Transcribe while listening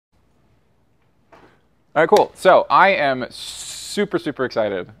All right, cool. So I am super, super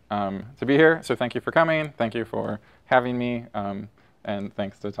excited to be here. So thank you for coming. Thank you for having me. And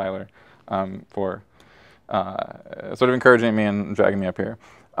thanks to Tyler for sort of encouraging me and dragging me up here.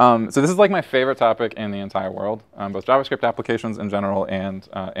 So this is like my favorite topic in the entire world, both JavaScript applications in general and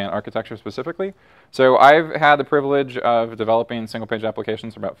architecture specifically. So I've had the privilege of developing single-page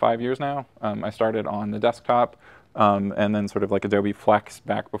applications for about 5 years now. I started on the desktop, and then sort of like Adobe Flex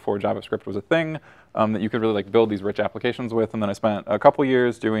back before JavaScript was a thing that you could really like build these rich applications with. And then I spent a couple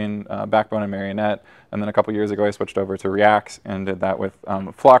years doing Backbone and Marionette. And then a couple years ago, I switched over to React and did that with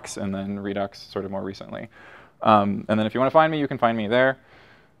Flux and then Redux sort of more recently. And then if you want to find me, you can find me there.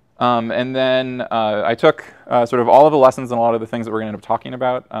 And then I took sort of all of the lessons and a lot of the things that we're going to end up talking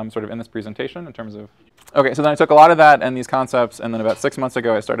about sort of in this presentation in terms of. OK, so then I took a lot of that and these concepts, and then about 6 months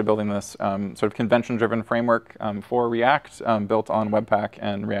ago, I started building this sort of convention-driven framework for React built on Webpack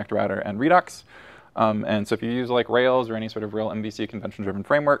and React Router and Redux. And so if you use like Rails or any sort of real MVC convention-driven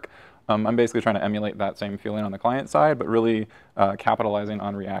framework, I'm basically trying to emulate that same feeling on the client side, but really capitalizing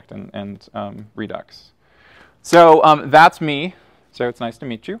on React and Redux. So that's me. So it's nice to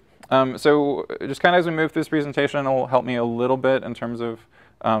meet you. So just kind of as we move through this presentation, it'll help me a little bit in terms of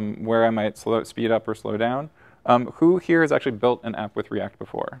where I might speed up or slow down. Who here has actually built an app with React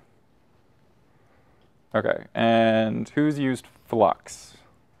before? OK, and who's used Flux?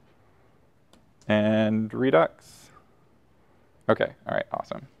 And Redux? OK, all right,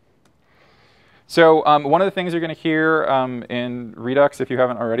 awesome. So one of the things you're going to hear in Redux, if you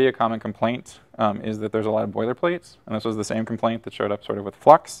haven't already, a common complaint is that there's a lot of boilerplates. And this was the same complaint that showed up sort of with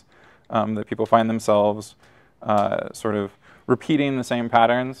Flux, that people find themselves sort of repeating the same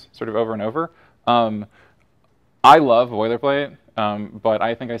patterns sort of over and over. I love boilerplate, but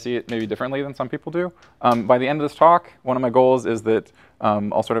I think I see it maybe differently than some people do. By the end of this talk, one of my goals is that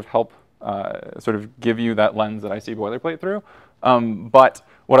I'll sort of help sort of give you that lens that I see boilerplate through. But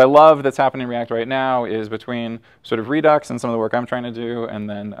what I love that's happening in React right now is between sort of Redux and some of the work I'm trying to do, and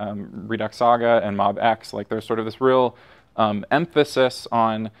then Redux Saga and MobX, like there's sort of this real emphasis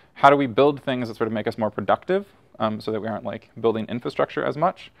on how do we build things that sort of make us more productive so that we aren't like building infrastructure as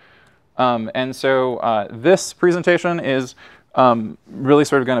much. And so this presentation is really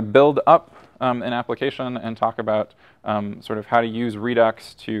sort of going to build up an application and talk about sort of how to use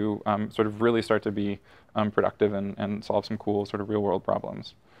Redux to sort of really start to be productive and solve some cool sort of real-world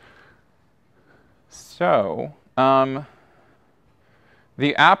problems. So the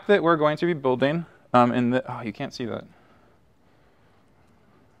app that we're going to be building oh, you can't see that.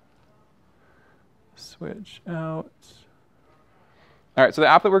 Switch out. All right, so the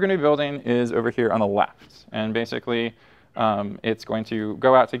app that we're going to be building is over here on the left. And basically, it's going to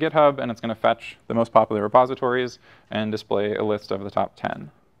go out to GitHub, and it's going to fetch the most popular repositories and display a list of the top 10.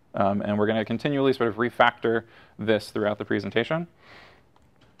 And we're going to continually sort of refactor this throughout the presentation.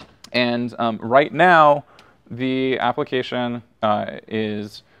 And right now, the application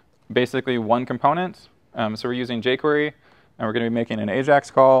is basically one component. So we're using jQuery, and we're going to be making an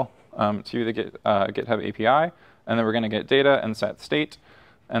AJAX call to the GitHub API. And then we're going to get data and set state.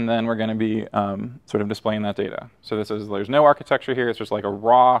 And then we're going to be sort of displaying that data. So there's no architecture here. It's just like a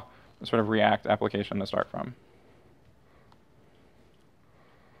raw sort of React application to start from.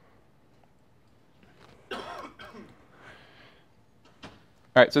 All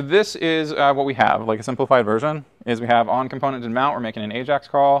right, so this is what we have, like a simplified version, is we have on component and mount, we're making an AJAX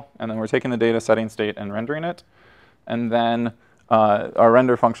call, and then we're taking the data, setting state, and rendering it. And then our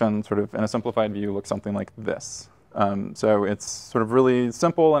render function, sort of in a simplified view, looks something like this. So it's sort of really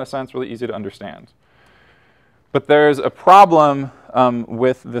simple in a sense, really easy to understand. But there's a problem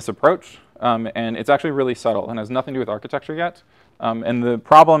with this approach, and it's actually really subtle and has nothing to do with architecture yet. And the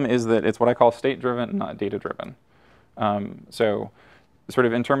problem is that it's what I call state-driven, not data-driven. So sort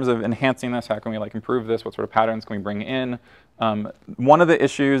of in terms of enhancing this, how can we like improve this? What sort of patterns can we bring in? One of the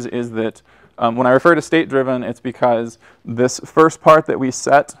issues is that when I refer to state-driven, it's because this first part that we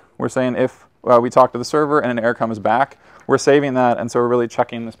set, we're saying if we talk to the server and an error comes back, we're saving that, and so we're really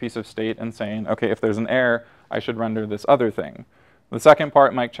checking this piece of state and saying, OK, if there's an error, I should render this other thing. The second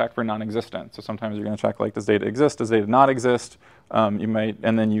part might check for non-existent. So sometimes you're going to check, like, does data exist? Does data not exist? You might,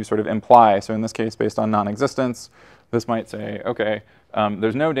 and then you sort of imply. So in this case, based on non-existence, this might say, OK,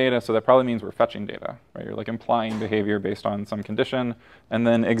 there's no data, so that probably means we're fetching data. Right? You're like implying behavior based on some condition. And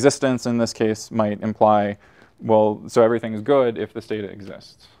then existence, in this case, might imply, well, so everything's good if this data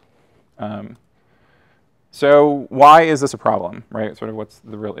exists. So why is this a problem, right? Sort of what's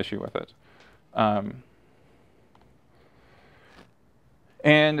the real issue with it?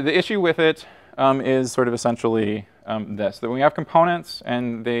 And the issue with it is sort of essentially this, that when we have components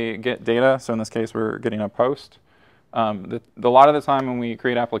and they get data, so in this case we're getting a post, a lot of the time when we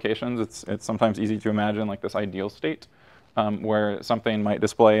create applications, it's sometimes easy to imagine like this ideal state where something might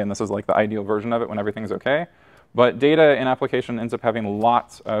display, and this is like the ideal version of it when everything's okay. But data in application ends up having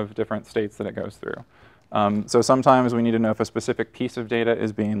lots of different states that it goes through. So sometimes we need to know if a specific piece of data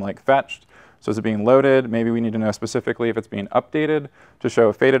is being like fetched. So is it being loaded? Maybe we need to know specifically if it's being updated to show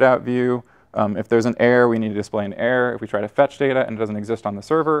a faded out view. If there's an error, we need to display an error. If we try to fetch data and it doesn't exist on the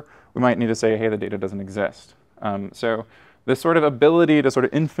server, we might need to say, hey, the data doesn't exist. So this sort of ability to sort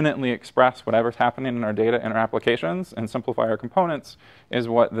of infinitely express whatever's happening in our data in our applications and simplify our components is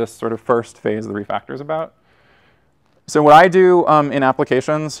what this sort of first phase of the refactor is about. So what I do in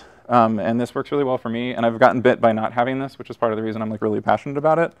applications, and this works really well for me, and I've gotten bit by not having this, which is part of the reason I'm like really passionate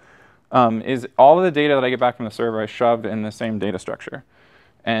about it, is all of the data that I get back from the server I shove in the same data structure.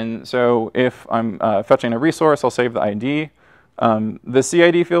 And so if I'm fetching a resource, I'll save the ID. The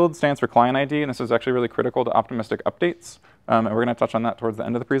CID field stands for client ID, and this is actually really critical to optimistic updates. And we're going to touch on that towards the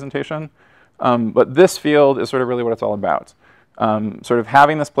end of the presentation. But this field is sort of really what it's all about. Sort of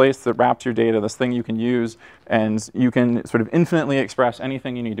having this place that wraps your data, this thing you can use, and you can sort of infinitely express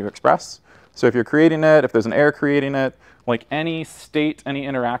anything you need to express. So if you're creating it, if there's an error creating it, like any state, any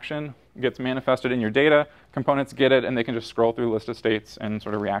interaction gets manifested in your data, components get it, and they can just scroll through a list of states and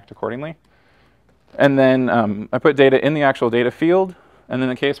sort of react accordingly. And then I put data in the actual data field, and in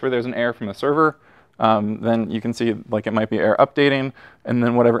the case where there's an error from the server, then you can see like it might be error updating, and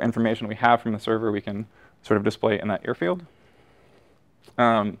then whatever information we have from the server we can sort of display in that error field.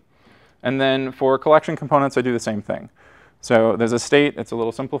 And then for collection components, I do the same thing. So there's a state, it's a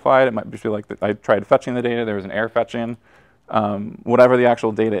little simplified. It might be like that I tried fetching the data, there was an error fetching, whatever the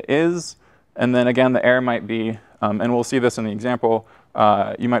actual data is. And then again, the error might be, and we'll see this in the example,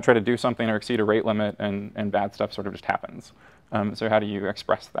 you might try to do something or exceed a rate limit, and bad stuff sort of just happens. So how do you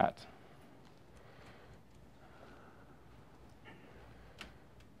express that?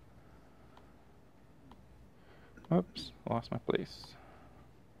 Oops, lost my place.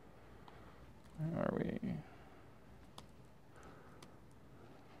 Where are we?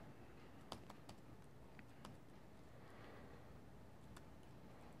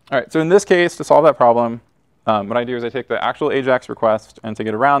 All right, so in this case, to solve that problem, what I do is I take the actual AJAX request, and to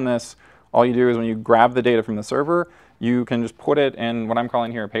get around this, all you do is when you grab the data from the server, you can just put it in what I'm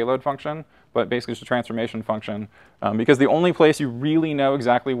calling here a payload function, but basically just a transformation function, because the only place you really know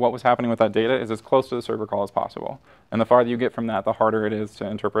exactly what was happening with that data is as close to the server call as possible. And the farther you get from that, the harder it is to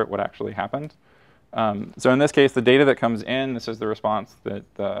interpret what actually happened. So in this case, the data that comes in, this is the response that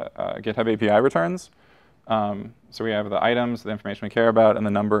the GitHub API returns. So we have the items, the information we care about, and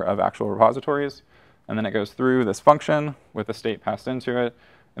the number of actual repositories. And then it goes through this function with the state passed into it,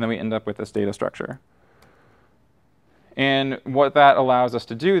 and then we end up with this data structure. And what that allows us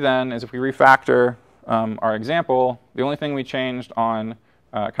to do then is if we refactor our example, the only thing we changed on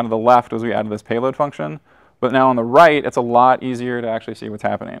kind of the left was we added this payload function. But now on the right, it's a lot easier to actually see what's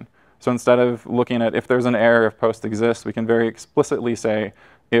happening. So instead of looking at if there's an error, if post exists, we can very explicitly say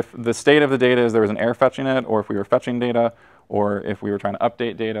if the state of the data is there was an error fetching it, or if we were fetching data, or if we were trying to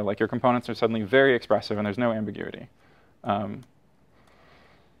update data, like your components are suddenly very expressive and there's no ambiguity.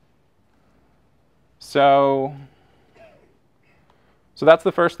 So that's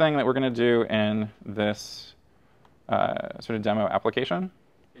the first thing that we're going to do in this sort of demo application.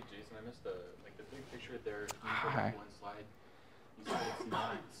 Hey Jason, I missed the big picture there. Hi. One slide. You said it's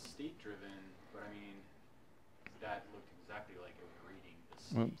not state driven, but I mean that looked exactly like it was reading the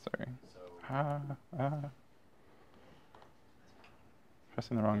state. Oops, sorry. So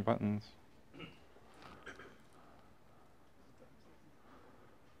pressing the wrong buttons.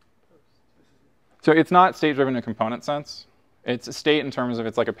 So it's not state driven in a component sense. It's a state in terms of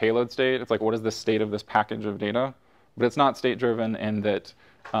it's like a payload state. It's like, what is the state of this package of data? But it's not state-driven in that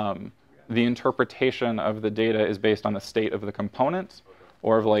the interpretation of the data is based on the state of the component,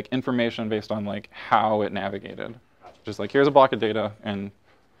 or of like information based on like how it navigated. Just like, here's a block of data, and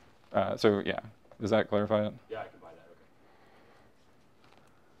so yeah. Does that clarify it? Yeah, I can buy that.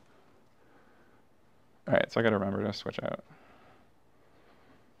 Okay. All right, so I got to remember to switch out.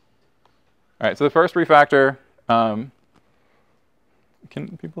 All right, so the first refactor.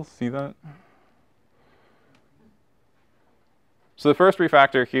 Can people see that? So the first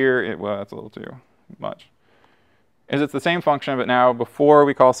refactor here, well, that's a little too much, is it's the same function, but now before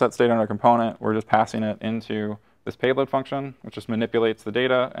we call set state on our component, we're just passing it into this payload function, which just manipulates the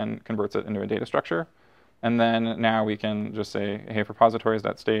data and converts it into a data structure. And then now we can just say, hey, if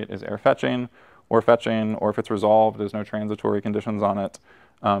repositories.state is error fetching, or if it's resolved, there's no transitory conditions on it,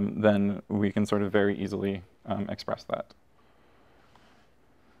 then we can sort of very easily express that.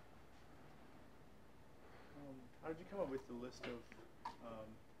 How did you come up with the list of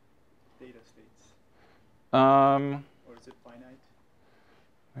data states? Or is it finite?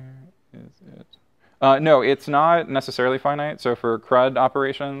 Where is it? No, it's not necessarily finite. So for CRUD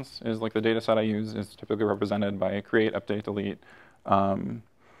operations, is like the data set I use is typically represented by create, update, delete, sort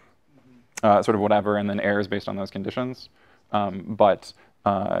of whatever, and then errors based on those conditions. But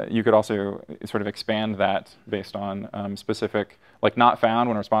you could also sort of expand that based on specific, like not found.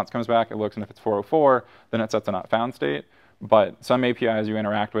 When a response comes back, it looks, and if it's 404, then it sets a not found state. But some APIs you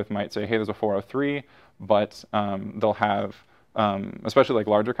interact with might say, hey, there's a 403, but they'll have, especially like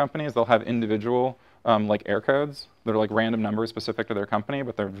larger companies, they'll have individual like error codes that are like random numbers specific to their company,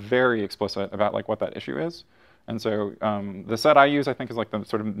 but they're very explicit about like what that issue is. And so the set I use, I think, is like the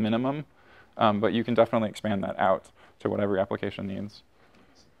sort of minimum, but you can definitely expand that out to whatever your application needs.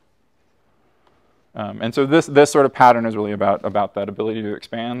 And so this sort of pattern is really about that ability to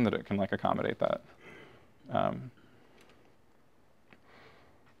expand, that it can like accommodate that.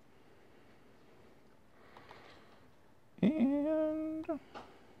 And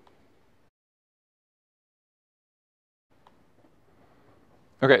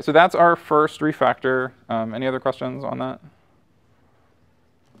OK, so that's our first refactor. Any other questions on that?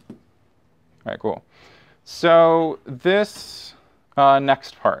 All right, cool. So this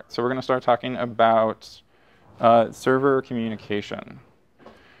next part, so we're going to start talking about server communication.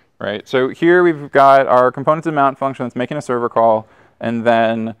 Right? So here we've got our components and mount function that's making a server call, and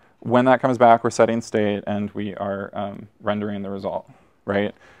then when that comes back, we're setting state, and we are rendering the result.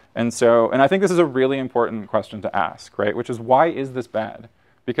 Right? And I think this is a really important question to ask, right? Which is, why is this bad?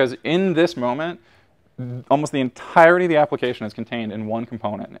 Because in this moment, almost the entirety of the application is contained in one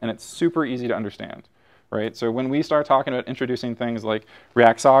component, and it's super easy to understand. Right? So when we start talking about introducing things like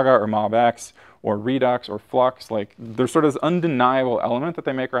React Saga or MobX or Redux or Flux, like there's sort of this undeniable element that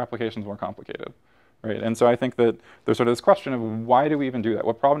they make our applications more complicated. Right? And so I think that there's sort of this question of, why do we even do that?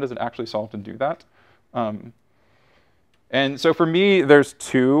 What problem does it actually solve to do that? And so for me, there's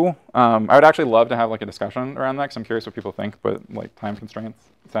two. I would actually love to have like a discussion around that, because I'm curious what people think, but like time constraints,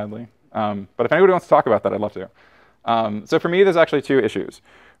 sadly. But if anybody wants to talk about that, I'd love to. So for me, there's actually two issues.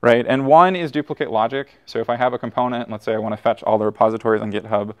 Right? And one is duplicate logic. So if I have a component, and let's say I want to fetch all the repositories on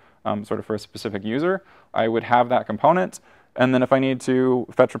GitHub sort of for a specific user, I would have that component. And then if I need to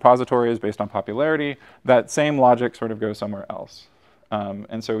fetch repositories based on popularity, that same logic sort of goes somewhere else.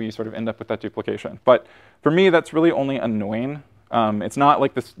 And so you sort of end up with that duplication. But for me, that's really only annoying. It's not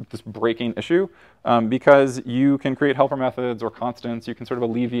like this breaking issue, because you can create helper methods or constants. You can sort of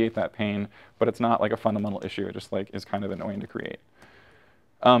alleviate that pain, but it's not like a fundamental issue. It just like is kind of annoying to create.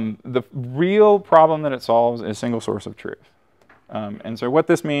 The real problem that it solves is single source of truth. And so what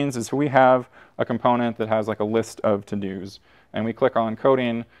this means is we have a component that has like a list of to-dos, and we click on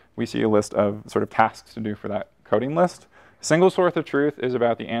coding, we see a list of sort of tasks to do for that coding list. Single source of truth is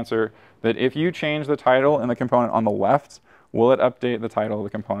about the answer that if you change the title in the component on the left, will it update the title of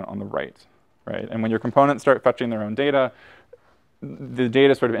the component on the right? Right? And when your components start fetching their own data, the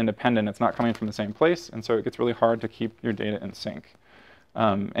data is sort of independent. It's not coming from the same place, and so it gets really hard to keep your data in sync.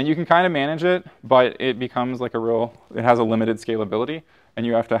 And you can kind of manage it, but it becomes like it has a limited scalability, and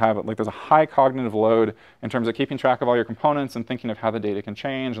you have to have, like, there's a high cognitive load in terms of keeping track of all your components and thinking of how the data can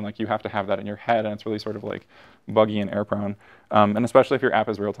change, and like you have to have that in your head, and it's really sort of like buggy and error prone. And especially if your app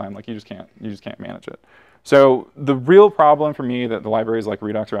is real time, like you just can't manage it. So the real problem for me that the libraries like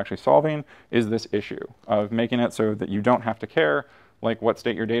Redux are actually solving is this issue of making it so that you don't have to care like what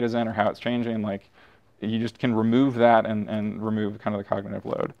state your data's in or how it's changing. Like, you just can remove that and remove kind of the cognitive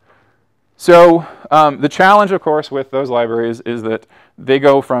load. So the challenge, of course, with those libraries is that they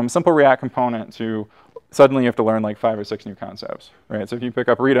go from simple React component to suddenly you have to learn like 5 or 6 new concepts, right? So if you pick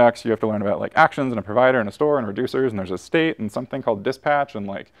up Redux, you have to learn about like actions and a provider and a store and reducers, and there's a state and something called dispatch, and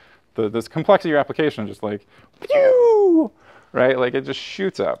like this complexity of your application just like, pew, right? Like it just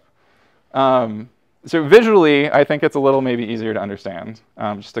shoots up. So visually, I think it's a little maybe easier to understand,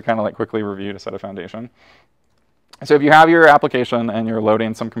 just to kind of like quickly review to set a foundation. So if you have your application and you're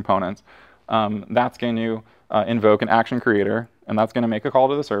loading some components, that's going to invoke an action creator, and that's going to make a call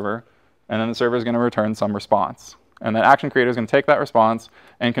to the server, and then the server is going to return some response. And that action creator is going to take that response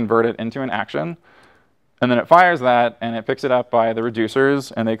and convert it into an action, and then it fires that, and it picks it up by the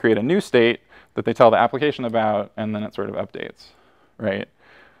reducers, and they create a new state that they tell the application about, and then it sort of updates, right?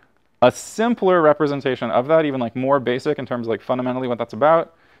 A simpler representation of that, even like more basic in terms of like fundamentally what that's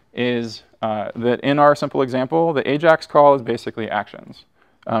about, is that in our simple example, the AJAX call is basically actions.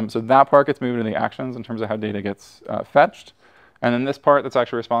 So that part gets moved into the actions in terms of how data gets fetched. And then this part that's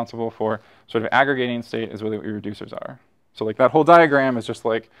actually responsible for sort of aggregating state is really what your reducers are. So like that whole diagram is just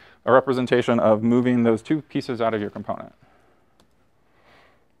like a representation of moving those two pieces out of your component.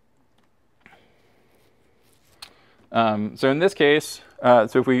 So in this case,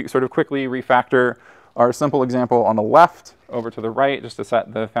 so if we sort of quickly refactor our simple example on the left over to the right, just to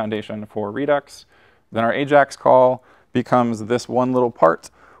set the foundation for Redux, then our AJAX call becomes this one little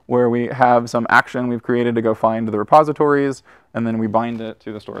part where we have some action we've created to go find the repositories, and then we bind it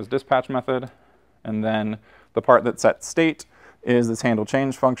to the store's dispatch method. And then the part that sets state is this handle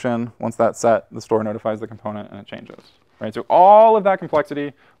change function. Once that's set, the store notifies the component and it changes. Right? So all of that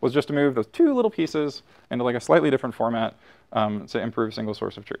complexity was just to move those two little pieces into like a slightly different format to improve single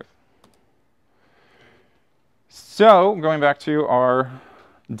source of truth. So going back to our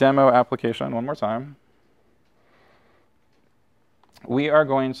demo application one more time, we are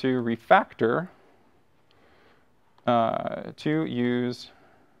going to refactor to use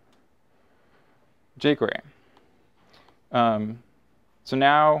jQuery. So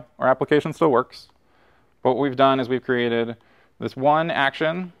now our application still works. But what we've done is we've created this one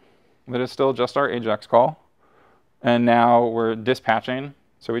action that is still just our AJAX call. And now we're dispatching.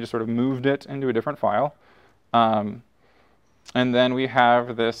 So we just sort of moved it into a different file. And then we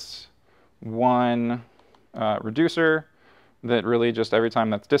have this one reducer that really just every time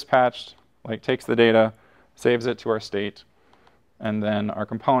that's dispatched, like takes the data, saves it to our state, and then our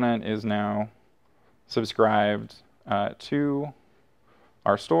component is now subscribed to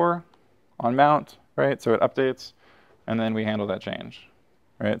our store on mount, right? So it updates, and then we handle that change,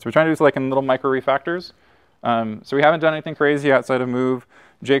 right? So we're trying to do like in little micro refactors. So we haven't done anything crazy outside of move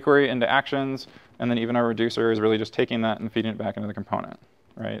jQuery into actions, and then even our reducer is really just taking that and feeding it back into the component,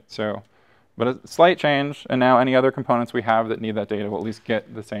 right? So, but a slight change, and now any other components we have that need that data will at least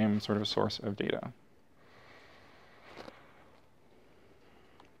get the same sort of source of data.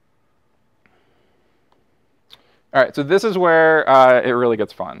 All right, so this is where it really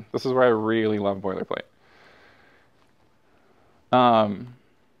gets fun. This is where I really love boilerplate.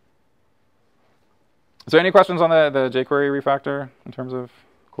 So any questions on the jQuery refactor in terms of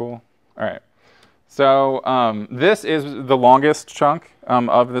cool? All right. So this is the longest chunk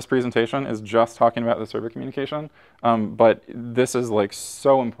of this presentation is just talking about the server communication. But this is like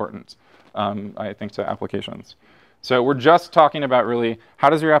so important, I think, to applications. So we're just talking about really how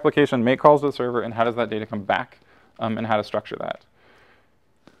does your application make calls to the server and how does that data come back and how to structure that.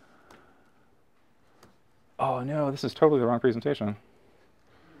 Oh, no, this is totally the wrong presentation.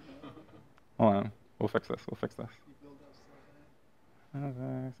 Hold on. We'll fix this. We'll fix this.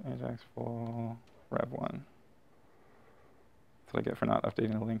 AJAX full rev 1. That's what I get for not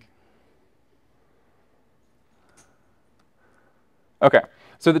updating the link. OK.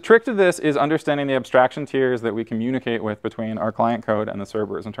 So the trick to this is understanding the abstraction tiers that we communicate with between our client code and the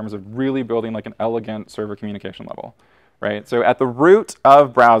servers in terms of really building like an elegant server communication level, right? So at the root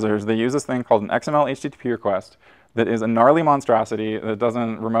of browsers, they use this thing called an XML HTTP request that is a gnarly monstrosity that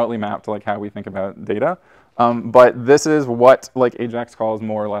doesn't remotely map to like how we think about data. But this is what like AJAX calls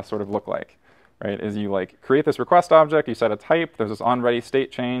more or less sort of look like, right? Is you like create this request object, you set a type, there's this onReady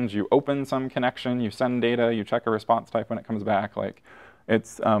state change, you open some connection, you send data, you check a response type when it comes back. Like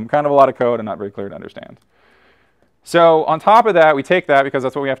it's kind of a lot of code and not very clear to understand. So on top of that, we take that because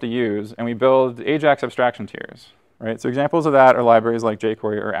that's what we have to use, and we build AJAX abstraction tiers. Right? So examples of that are libraries like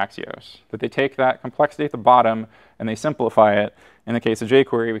jQuery or Axios, that they take that complexity at the bottom and they simplify it. In the case of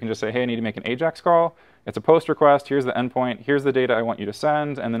jQuery, we can just say, hey, I need to make an AJAX call. It's a POST request. Here's the endpoint. Here's the data I want you to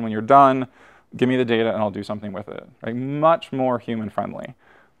send. And then when you're done, give me the data and I'll do something with it. Right? Much more human-friendly.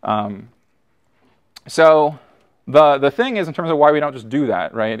 So the thing is, in terms of why we don't just do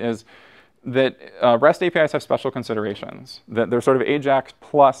that, right, is that REST APIs have special considerations, that they're sort of AJAX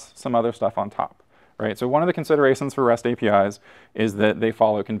plus some other stuff on top. Right? So one of the considerations for REST APIs is that they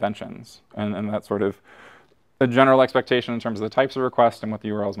follow conventions. And that's sort of a general expectation in terms of the types of requests and what the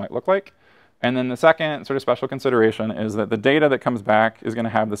URLs might look like. And then the second sort of special consideration is that the data that comes back is going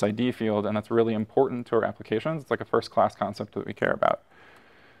to have this ID field, and that's really important to our applications. It's like a first-class concept that we care about.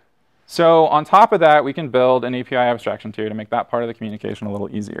 So on top of that, we can build an API abstraction tier to make that part of the communication a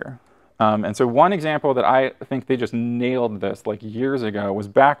little easier. And so one example that I think they just nailed this like years ago was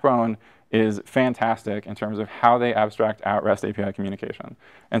Backbone is fantastic in terms of how they abstract out REST API communication.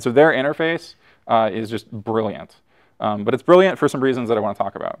 And so their interface is just brilliant. But it's brilliant for some reasons that I want to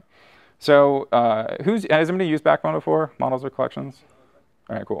talk about. So has anybody used Backbone before? Models or collections?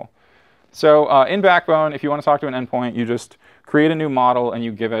 All right, cool. So in Backbone, if you want to talk to an endpoint, you just create a new model and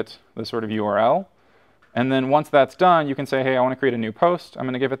you give it the sort of URL. And then once that's done, you can say, hey, I want to create a new post. I'm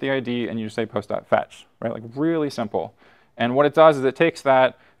going to give it the ID, and you just say post.fetch, right? Like really simple. And what it does is it takes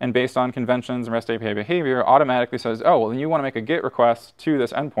that, and based on conventions and REST API behavior, automatically says, oh, well, then you want to make a GET request to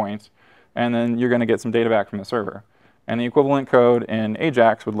this endpoint, and then you're going to get some data back from the server. And the equivalent code in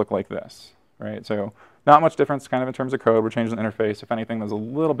AJAX would look like this, right? So not much difference kind of in terms of code. We're changing the interface. If anything, there's a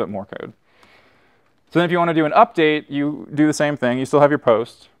little bit more code. So then if you want to do an update, you do the same thing. You still have your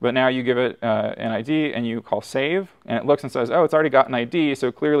post, but now you give it an ID, and you call save. And it looks and says, oh, it's already got an ID,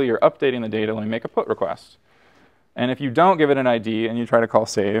 so clearly you're updating the data. Let me make a put request. And if you don't give it an ID and you try to call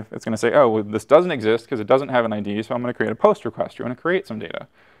save, it's going to say, oh, well, this doesn't exist because it doesn't have an ID, so I'm going to create a post request. You want to create some data.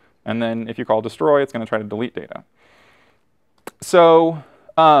 And then if you call destroy, it's going to try to delete data. So,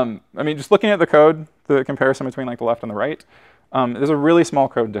 I mean, just looking at the code, the comparison between like the left and the right, there's a really small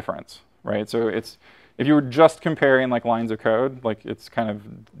code difference, right? So it's, if you were just comparing like lines of code, like it's kind of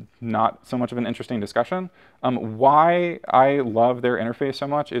not so much of an interesting discussion. Why I love their interface so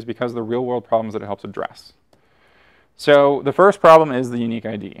much is because of the real world problems that it helps address. So the first problem is the unique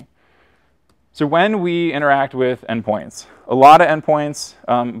ID. So when we interact with endpoints, a lot of endpoints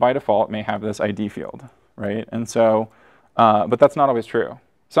by default may have this ID field, right? And so, but that's not always true.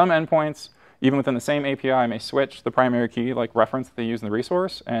 Some endpoints, even within the same API, may switch the primary key, like reference that they use in the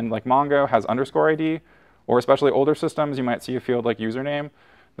resource. And like Mongo has underscore ID, or especially older systems, you might see a field like username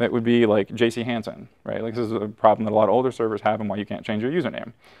that would be like JC Hansen, right? Like this is a problem that a lot of older servers have and why you can't change your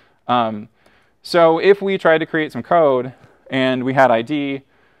username. So if we tried to create some code and we had ID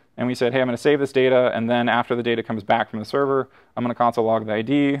and we said, hey, I'm going to save this data, and then after the data comes back from the server, I'm going to console log the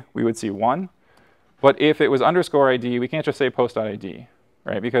ID, we would see 1. But if it was underscore ID, we can't just say post.id,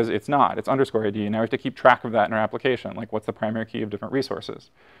 right? Because it's not. It's underscore ID. And now we have to keep track of that in our application, like what's the primary key of different resources.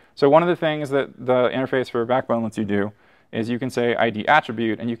 So one of the things that the interface for Backbone lets you do is you can say ID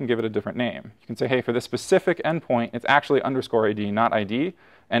attribute, and you can give it a different name. You can say, hey, for this specific endpoint, it's actually underscore ID, not ID.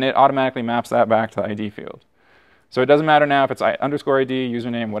 And it automatically maps that back to the ID field. So it doesn't matter now if it's underscore ID,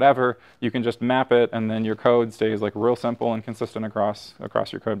 username, whatever. You can just map it, and then your code stays like real simple and consistent across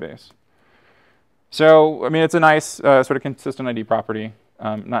your code base. So I mean, it's a nice sort of consistent ID property.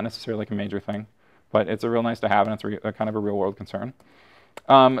 Not necessarily like a major thing, but it's a real nice to have, and it's a kind of a real world concern.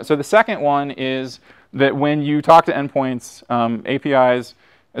 So the second one is that when you talk to endpoints, APIs,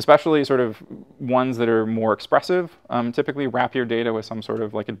 especially sort of ones that are more expressive, typically wrap your data with some sort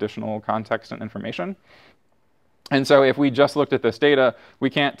of like additional context and information. And so if we just looked at this data, we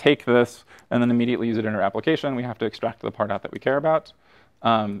can't take this and then immediately use it in our application. We have to extract the part out that we care about.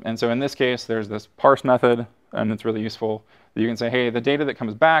 And so in this case, there's this parse method, and it's really useful. You can say, hey, the data that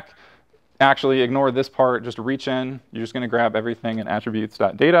comes back, actually ignore this part, just reach in. You're just going to grab everything in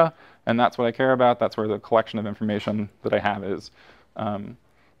attributes.data, and that's what I care about. That's where the collection of information that I have is.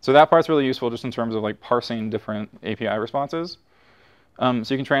 So that part's really useful just in terms of like parsing different API responses. So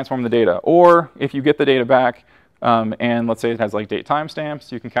you can transform the data. Or if you get the data back, and let's say it has like date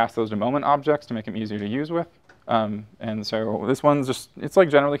timestamps, you can cast those to moment objects to make them easier to use with. And so this one's just, it's like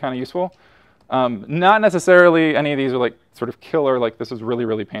generally kind of useful. Not necessarily any of these are like sort of killer, like this is really,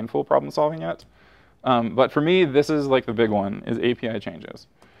 really painful problem solving yet. But for me, this is like the big one, is API changes.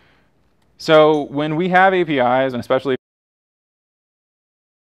 So when we have APIs, and especially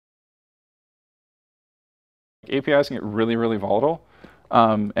APIs can get really, really volatile.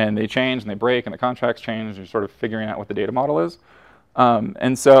 And they change and they break and the contracts change and you're sort of figuring out what the data model is.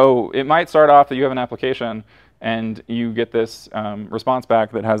 And so it might start off that you have an application and you get this response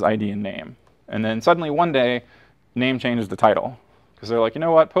back that has ID and name. And then suddenly one day, name changes to title. Because they're like, you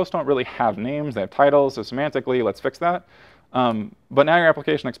know what, posts don't really have names, they have titles, so semantically, let's fix that. But now your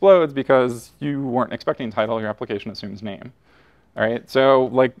application explodes because you weren't expecting title, your application assumes name. All right, so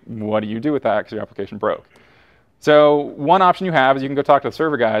like, what do you do with that because your application broke? So one option you have is you can go talk to the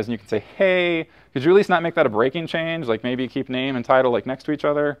server guys and you can say, hey, could you at least not make that a breaking change? Like maybe keep name and title like next to each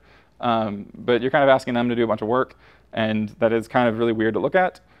other. But you're kind of asking them to do a bunch of work, and that is kind of really weird to look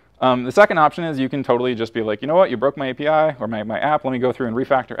at. The second option is you can totally just be like, you know what, you broke my API or my app, let me go through and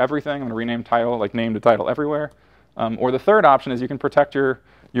refactor everything. I'm going to rename title, like name to title everywhere. Or the third option is you can protect your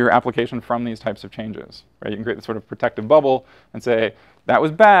application from these types of changes. Right? You can create this sort of protective bubble and say, that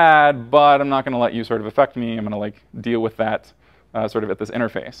was bad, but I'm not going to let you sort of affect me. I'm going to like deal with that sort of at this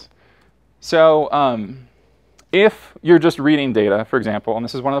interface. So if you're just reading data, for example, and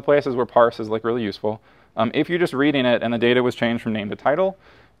this is one of the places where parse is like really useful, if you're just reading it and the data was changed from name to title,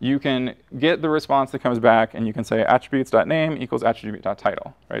 you can get the response that comes back and you can say attributes.name equals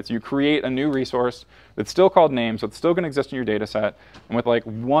attribute.title. Right? So you create a new resource that's still called name, so it's still going to exist in your data set, and with like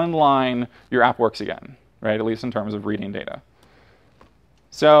one line, your app works again, right? At least in terms of reading data.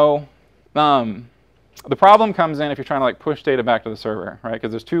 So The problem comes in if you're trying to like push data back to the server, right? Because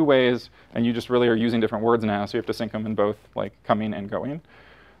there's two ways, and you just really are using different words now, so you have to sync them in both like coming and going.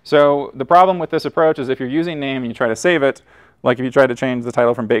 So the problem with this approach is if you're using name and you try to save it, like if you try to change the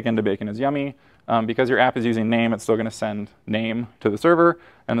title from bacon to bacon is yummy, because your app is using name, it's still going to send name to the server,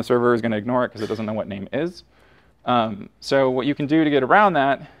 and the server is going to ignore it because it doesn't know what name is. So what you can do to get around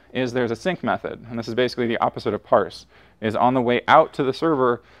that is there's a sync method, and this is basically the opposite of parse, is on the way out to the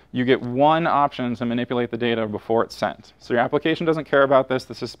server, you get one option to manipulate the data before it's sent. So your application doesn't care about this.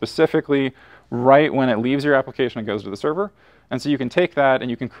 This is specifically right when it leaves your application and goes to the server. And so you can take that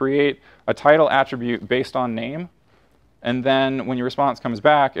and you can create a title attribute based on name. And then when your response comes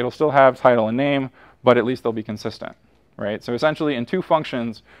back, it'll still have title and name, but at least they'll be consistent, right? So essentially in two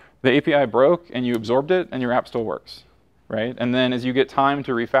functions, the API broke and you absorbed it and your app still works, right? And then as you get time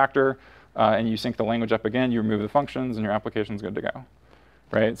to refactor and you sync the language up again, you remove the functions and your application's good to go,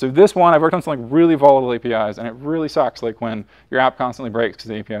 right? So this one, I've worked on some like really volatile APIs, and it really sucks like when your app constantly breaks because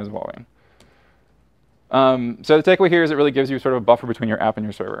the API is evolving. So the takeaway here is it really gives you sort of a buffer between your app and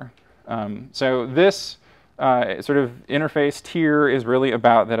your server. So this sort of interface tier is really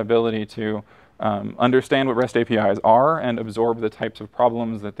about that ability to understand what REST APIs are and absorb the types of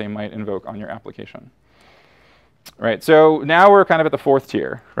problems that they might invoke on your application. Right, so now we're kind of at the fourth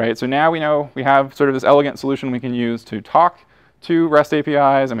tier, right? So now we know we have sort of this elegant solution we can use to talk to REST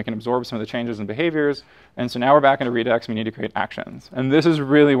APIs, and we can absorb some of the changes in behaviors. And so now we're back into Redux, we need to create actions. And this is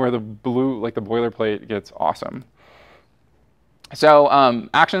really where the blue, like the boilerplate gets awesome. So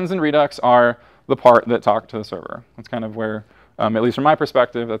actions in Redux are the part that talk to the server. That's kind of where, at least from my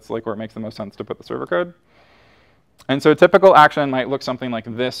perspective, that's like where it makes the most sense to put the server code. And so a typical action might look something like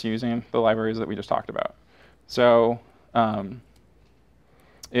this using the libraries that we just talked about. So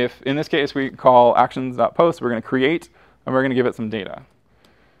if in this case we call actions.post, we're going to create and we're going to give it some data.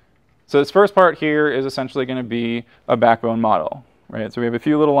 So this first part here is essentially going to be a backbone model, right? So we have a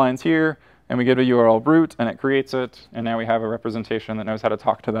few little lines here, and we give a URL root, and it creates it, and now we have a representation that knows how to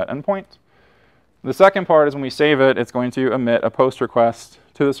talk to that endpoint. The second part is when we save it, it's going to emit a post request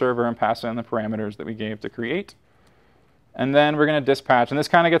to the server and pass in the parameters that we gave to create. And then we're going to dispatch, and this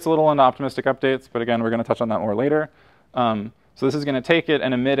kind of gets a little into optimistic updates, but again, we're going to touch on that more later. So this is going to take it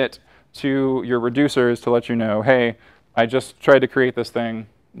and emit it to your reducers to let you know, hey, I just tried to create this thing,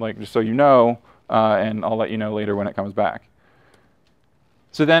 like just so you know, and I'll let you know later when it comes back.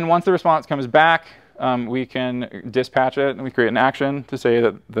 So then once the response comes back, we can dispatch it, and we create an action to say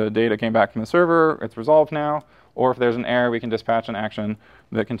that the data came back from the server, it's resolved now, or if there's an error, we can dispatch an action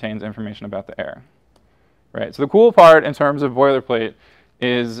that contains information about the error. Right. So the cool part in terms of boilerplate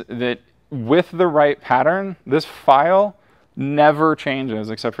is that with the right pattern, this file never changes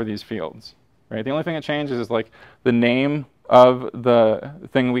except for these fields. Right. The only thing that changes is like the name of the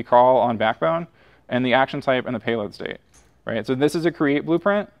thing we call on Backbone and the action type and the payload state. Right. So this is a create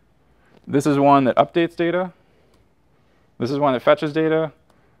blueprint. This is one that updates data. This is one that fetches data,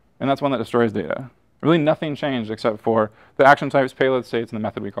 and that's one that destroys data. Really, nothing changed except for the action types, payload states, and the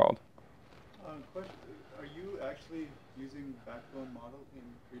method we called.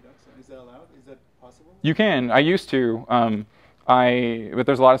 Is that allowed? Is that possible? You can. I used to. But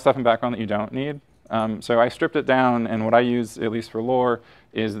there's a lot of stuff in background that you don't need. So I stripped it down, and what I use, at least for lore,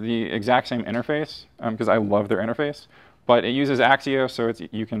 is the exact same interface, because I love their interface. But it uses Axio, so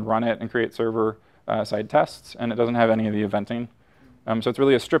you can run it and create server-side tests, and it doesn't have any of the eventing. So it's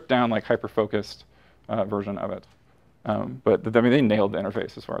really a stripped-down, like hyper-focused version of it. But I mean, they nailed the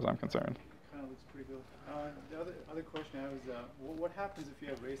interface as far as I'm concerned. Kind of looks pretty good. The other question I have is, what happens if you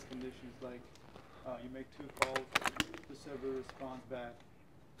have race conditions, like you make 2 calls, the server responds back,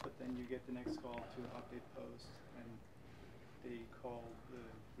 but then you get the next call to update post, and they call the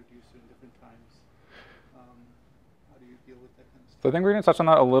reducer in different times. How do you deal with that kind of stuff? So I think we're going to touch on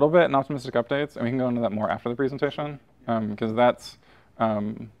that a little bit in optimistic updates, and we can go into that more after the presentation, because that's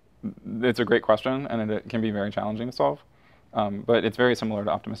it's a great question, and it can be very challenging to solve. But it's very similar to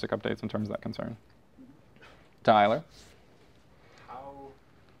optimistic updates in terms of that concern. Tyler? How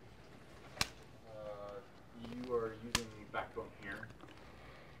you are using Backbone here.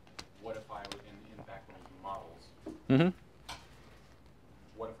 What if I was in Backbone models? Mm-hmm.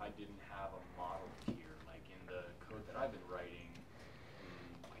 What if I didn't have a model here? Like in the code that I've been writing,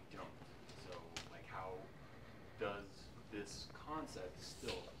 I don't. So like how does this concept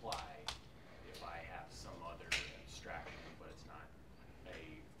still apply if I have some other abstraction, but it's not a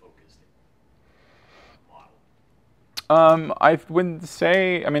focused model? I would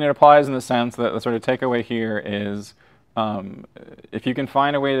say, I mean, it applies in the sense that the sort of takeaway here is if you can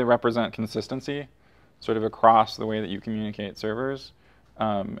find a way to represent consistency sort of across the way that you communicate servers,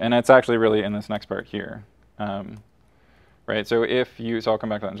 And it's actually really in this next part here. Right, so so I'll come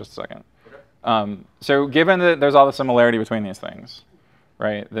back to that in just a second. Okay. So given that there's all the similarity between these things,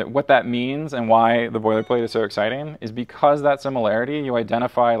 right, that what that means and why the boilerplate is so exciting is because that similarity, you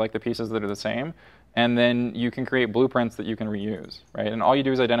identify like the pieces that are the same, and then you can create blueprints that you can reuse, right? And all you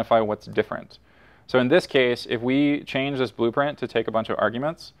do is identify what's different. So in this case, if we change this blueprint to take a bunch of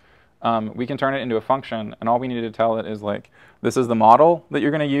arguments, we can turn it into a function, and all we need to tell it is like, this is the model that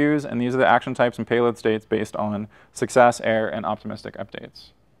you're going to use, and these are the action types and payload states based on success, error, and optimistic updates,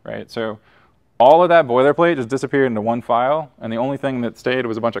 right? So all of that boilerplate just disappeared into one file, and the only thing that stayed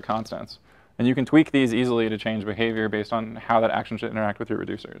was a bunch of constants. And you can tweak these easily to change behavior based on how that action should interact with your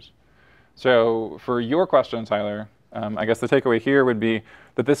reducers. So for your question, Tyler, I guess the takeaway here would be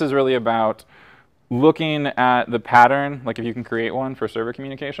that this is really about looking at the pattern, like if you can create one for server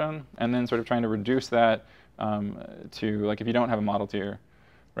communication, and then sort of trying to reduce that to, like, if you don't have a model tier,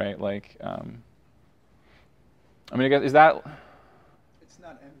 right? Like, I mean, I guess, is that? It's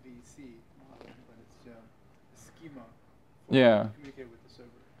not MVC model, but it's a schema for Yeah. to communicate with the server.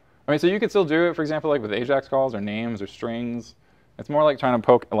 I mean, so you could still do it, for example, like with AJAX calls or names or strings. It's more like trying to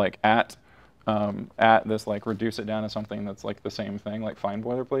poke like at this, like reduce it down to something that's like the same thing, like find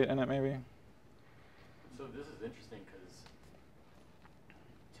boilerplate in it maybe. So this is interesting because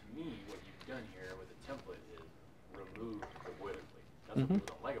to me, what you've done here with a template is remove the boilerplate. That's what people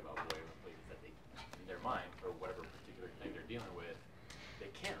don't like about boilerplate is that they, in their mind, for whatever particular thing they're dealing with,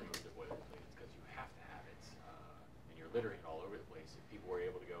 they can't remove the boilerplate. It's because you have to have it, and you're littering it all over the place. If people were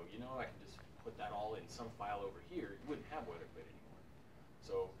able to go, you know, I can just put that all in some file over here, you wouldn't have boilerplate anymore.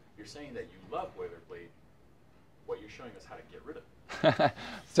 So you're saying that you love boilerplate. What you're showing us how to get rid of it.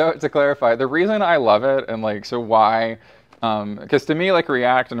 So to clarify, the reason I love it and like, so why, because to me like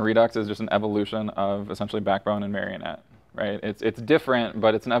React and Redux is just an evolution of essentially Backbone and Marionette, right? It's different,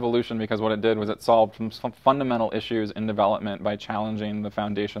 but it's an evolution because what it did was it solved some fundamental issues in development by challenging the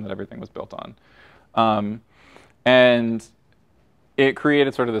foundation that everything was built on. And it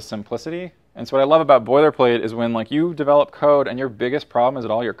created sort of this simplicity. And so what I love about boilerplate is when like you develop code and your biggest problem is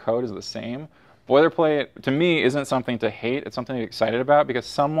that all your code is the same. Boilerplate, to me, isn't something to hate. It's something to be excited about because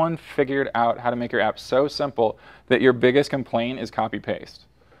someone figured out how to make your app so simple that your biggest complaint is copy-paste,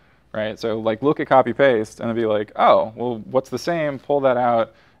 right? So like look at copy-paste and be like, oh, well, what's the same? Pull that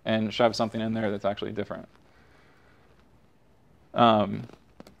out and shove something in there that's actually different.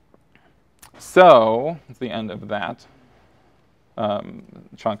 So that's the end of that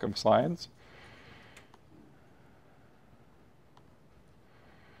chunk of slides.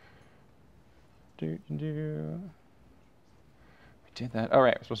 We did that. All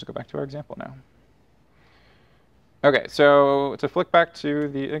right, we're supposed to go back to our example now. OK, so to flick back to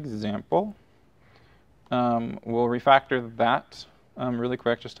the example, we'll refactor that really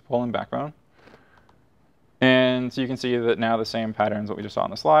quick just to pull in Backbone. And so you can see that now the same patterns that we just saw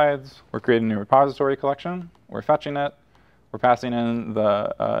on the slides. We're creating a new repository collection. We're fetching it. We're passing in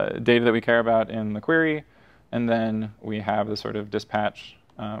the data that we care about in the query. And then we have the sort of dispatch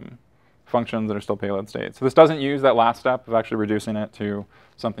functions that are still payload state. So this doesn't use that last step of actually reducing it to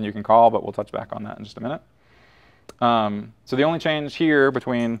something you can call, but we'll touch back on that in just a minute. So the only change here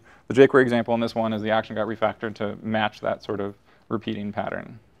between the jQuery example and this one is the action got refactored to match that sort of repeating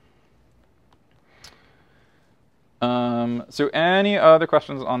pattern. So any other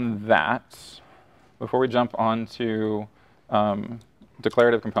questions on that before we jump on to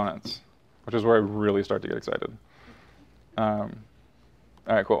declarative components, which is where I really start to get excited. All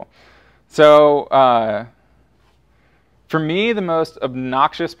right, cool. So for me, the most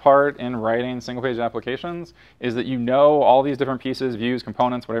obnoxious part in writing single-page applications is that you know all these different pieces, views,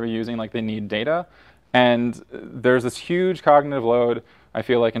 components, whatever you're using, like they need data. And there's this huge cognitive load, I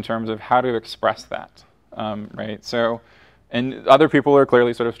feel like, in terms of how to express that, right? So, and other people are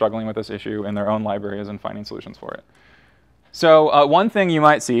clearly sort of struggling with this issue in their own libraries and finding solutions for it. So one thing you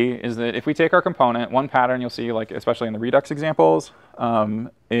might see is that if we take our component, one pattern you'll see, like especially in the Redux examples,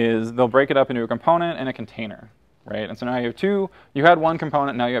 is they'll break it up into a component and a container, right? And so now you have two. You had one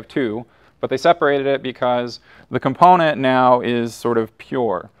component, now you have two. But they separated it because the component now is sort of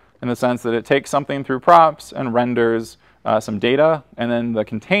pure in the sense that it takes something through props and renders some data. And then the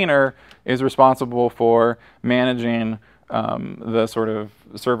container is responsible for managing the sort of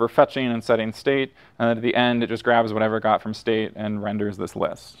server fetching and setting state, and then at the end it just grabs whatever it got from state and renders this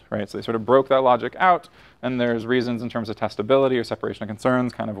list, right? So they sort of broke that logic out, and there's reasons in terms of testability or separation of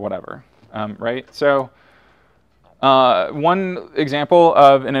concerns, kind of whatever, right? So one example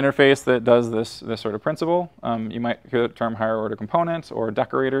of an interface that does this sort of principle, you might hear the term higher order component or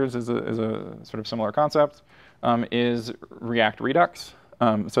decorators is a sort of similar concept, is React Redux.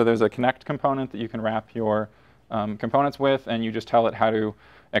 So there's a connect component that you can wrap your components with, and you just tell it how to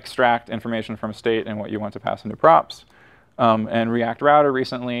extract information from a state and what you want to pass into props. And React Router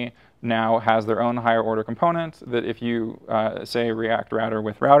recently now has their own higher order component that if you say React Router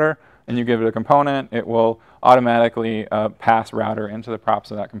with router and you give it a component, it will automatically pass router into the props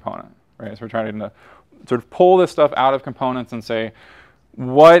of that component. Right? So we're trying to sort of pull this stuff out of components and say,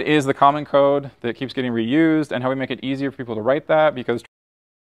 what is the common code that keeps getting reused, and how we make it easier for people to write that, because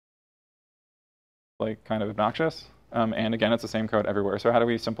like kind of obnoxious. And again, it's the same code everywhere. So how do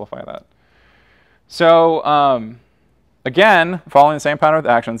we simplify that? So again, following the same pattern with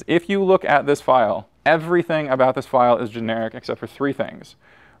actions, if you look at this file, everything about this file is generic except for 3 things.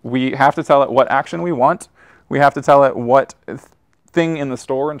 We have to tell it what action we want. We have to tell it what thing in the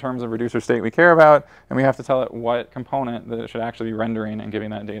store in terms of reducer state we care about. And we have to tell it what component that it should actually be rendering and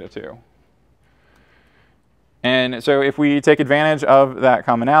giving that data to. And so if we take advantage of that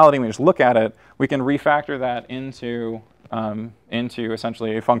commonality and we just look at it, we can refactor that into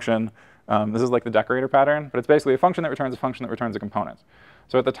essentially a function. This is like the decorator pattern, but it's basically a function that returns a function that returns a component.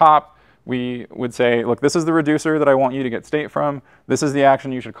 So at the top, we would say, look, this is the reducer that I want you to get state from. This is the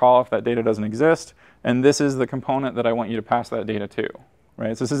action you should call if that data doesn't exist. And this is the component that I want you to pass that data to.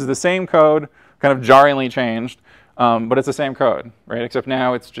 Right? So this is the same code, kind of jarringly changed, but it's the same code, right? Except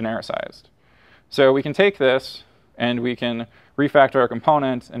now it's genericized. So we can take this and we can refactor our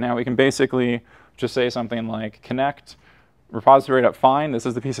component, and now we can basically just say something like connect repository.find. This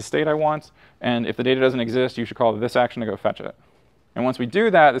is the piece of state I want, and if the data doesn't exist, you should call this action to go fetch it. And once we do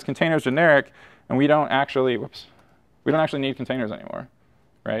that, this container is generic, and we don't actually need containers anymore,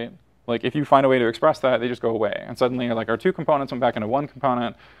 right? Like if you find a way to express that, they just go away, and suddenly like our 2 components went back into 1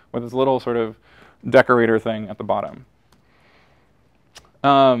 component with this little sort of decorator thing at the bottom.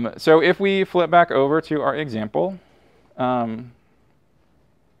 So if we flip back over to our example, we're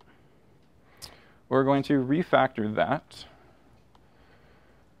going to refactor that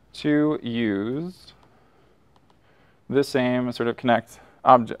to use the same sort of connect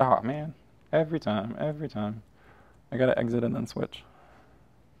object. Oh man, every time. I gotta exit and then switch.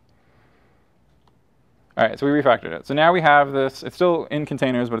 All right, so we refactored it. So now we have this, it's still in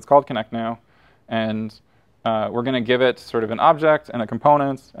containers, but it's called connect now. And we're going to give it sort of an object and a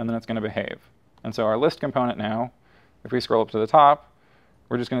component, and then it's going to behave. And so our list component now, if we scroll up to the top,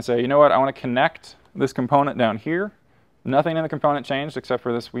 we're just going to say, you know what, I want to connect this component down here. Nothing in the component changed except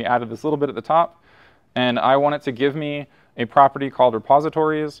for this, we added this little bit at the top. And I want it to give me a property called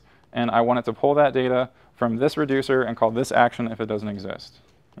repositories, and I want it to pull that data from this reducer and call this action if it doesn't exist.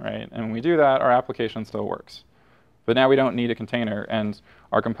 Right? And when we do that, our application still works. But now we don't need a container, and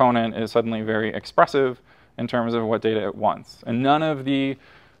our component is suddenly very expressive in terms of what data it wants. And none of the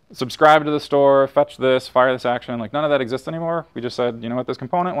subscribe to the store, fetch this, fire this action, like none of that exists anymore. We just said, you know what, this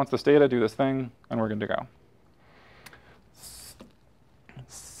component wants this data, do this thing, and we're good to go.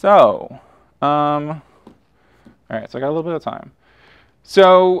 So, all right, so I got a little bit of time.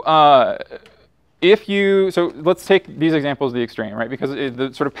 So so let's take these examples to the extreme, right? Because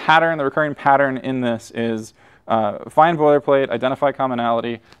the sort of pattern, the recurring pattern in this is find boilerplate, identify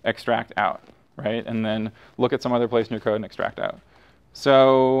commonality, extract out, right? And then look at some other place in your code and extract out.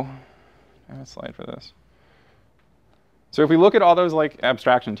 So I have a slide for this. So if we look at all those like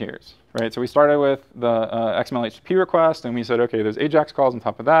abstraction tiers, right? So we started with the XML HTTP request, and we said, okay, there's AJAX calls on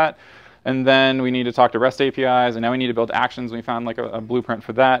top of that. And then we need to talk to REST APIs, and now we need to build actions. We found like a blueprint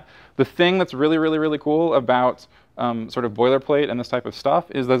for that. The thing that's really, really, really cool about sort of boilerplate and this type of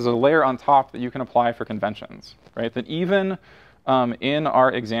stuff is there's a layer on top that you can apply for conventions, right? That even in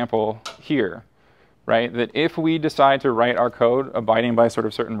our example here, right, that if we decide to write our code abiding by sort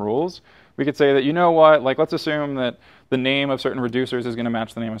of certain rules, we could say that, you know what, like let's assume that the name of certain reducers is going to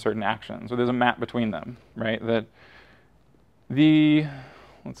match the name of certain actions. So there's a map between them, right? That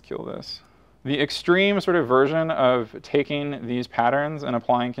let's kill this. The extreme sort of version of taking these patterns and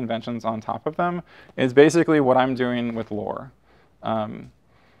applying conventions on top of them is basically what I'm doing with lore. And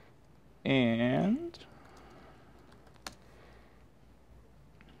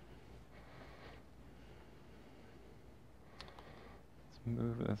let's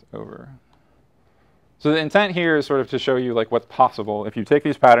move this over. So the intent here is sort of to show you like what's possible if you take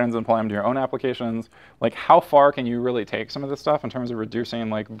these patterns and apply them to your own applications. Like how far can you really take some of this stuff in terms of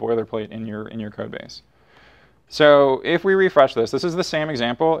reducing like boilerplate in your code base? So if we refresh this, this is the same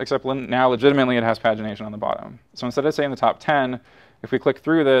example, except now legitimately it has pagination on the bottom. So instead of saying the top 10, if we click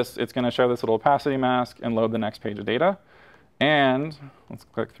through this, it's going to show this little opacity mask and load the next page of data. And let's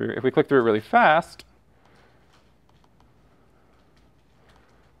click through. If we click through it really fast,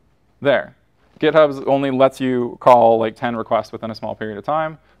 there. GitHub's only lets you call like 10 requests within a small period of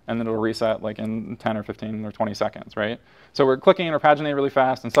time, and then it'll reset like in 10 or 15 or 20 seconds, right? So we're clicking or paginating really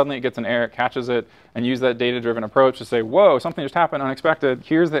fast, and suddenly it gets an error, it catches it, and use that data-driven approach to say, whoa, something just happened, unexpected.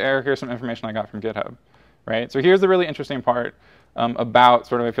 Here's the error, here's some information I got from GitHub, right? So here's the really interesting part about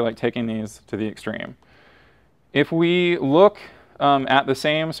sort of, I feel like, taking these to the extreme. If we look at the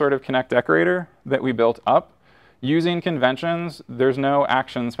same sort of Connect decorator that we built up, using conventions, there's no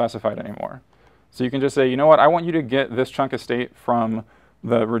action specified anymore. So you can just say, you know what, I want you to get this chunk of state from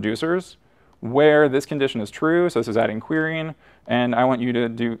the reducers where this condition is true, so this is adding querying, and I want you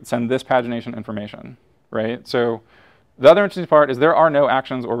to send this pagination information, right? So the other interesting part is there are no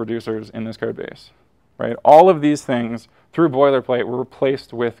actions or reducers in this code base, right? All of these things through boilerplate were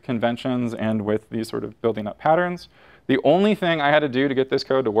replaced with conventions and with these sort of building up patterns. The only thing I had to do to get this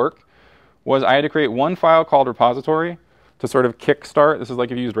code to work was I had to create one file called repository to sort of kickstart. This is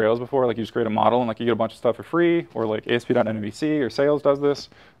like if you used Rails before, like you just create a model and like you get a bunch of stuff for free, or like ASP.NVC or Sales does this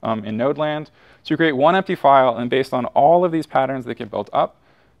in Nodeland. So you create one empty file, and based on all of these patterns that get built up,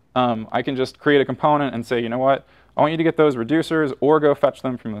 I can just create a component and say, you know what, I want you to get those reducers or go fetch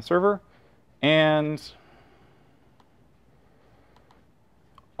them from the server. And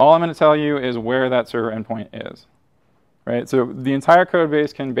all I'm going to tell you is where that server endpoint is. Right? So the entire code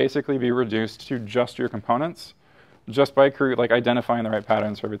base can basically be reduced to just your components, just by like identifying the right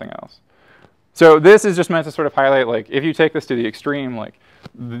patterns for everything else. So this is just meant to sort of highlight, like, if you take this to the extreme, like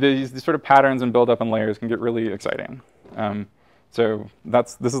these sort of patterns and build up in layers can get really exciting. So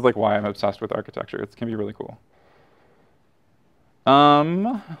this is like why I'm obsessed with architecture. It can be really cool. See how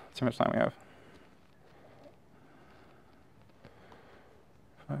much time we have.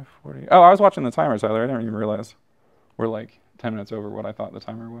 5:40. Oh, I was watching the timer, Tyler. I didn't even realize we're like 10 minutes over what I thought the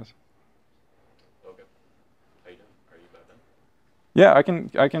timer was. Okay. Are you done? Are you about done? Yeah, I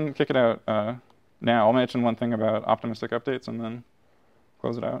can kick it out now. I'll mention one thing about optimistic updates and then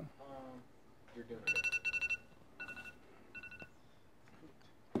close it out. You're doing okay.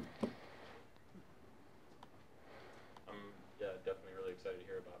 I'm definitely really excited to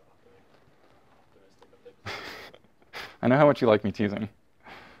hear about optimistic updates. I know how much you like me teasing.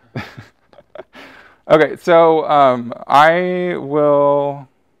 Okay, so I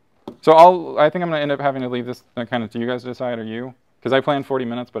think I'm going to end up having to leave this kind of to you guys to decide, or you? Because I planned 40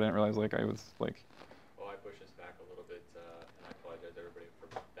 minutes, but I didn't realize like I was like... Well, I pushed us back a little bit, and I apologize to everybody for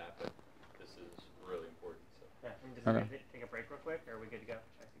that, but this is really important. So. Yeah, and just take a break real quick, or are we good to go?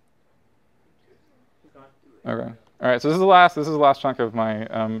 Keep going. Okay. All right, so this is the last chunk of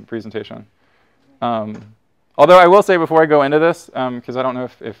my presentation. Although I will say before I go into this, because I don't know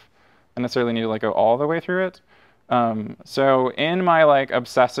if I necessarily need to like go all the way through it. So in my like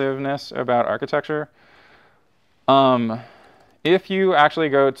obsessiveness about architecture, if you actually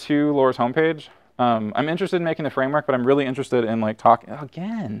go to Lore's homepage, I'm interested in making the framework, but I'm really interested in like talking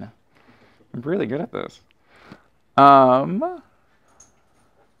again. I'm really good at this. All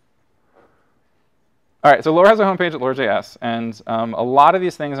right, so Lore has a homepage at Lore.js, and a lot of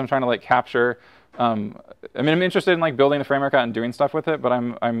these things I'm trying to like capture. I mean, I'm interested in like building the framework out and doing stuff with it, but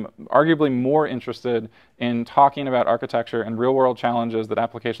I'm arguably more interested in talking about architecture and real-world challenges that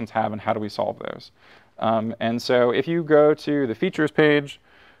applications have and how do we solve those. And so if you go to the features page,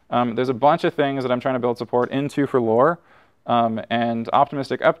 there's a bunch of things that I'm trying to build support into for Lore, and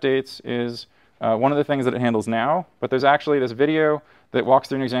optimistic updates is one of the things that it handles now, but there's actually this video that walks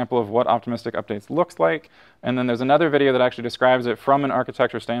through an example of what optimistic updates looks like, and then there's another video that actually describes it from an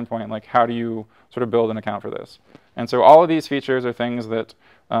architecture standpoint, like how do you sort of build an account for this. And so all of these features are things that,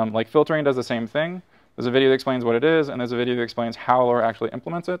 like filtering does the same thing. There's a video that explains what it is, and there's a video that explains how Lore actually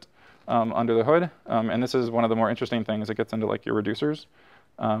implements it under the hood. And this is one of the more interesting things that gets into like your reducers.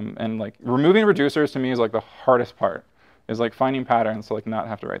 And like removing reducers to me is like the hardest part, is like finding patterns to like not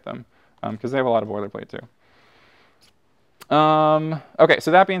have to write them, because they have a lot of boilerplate too. Okay,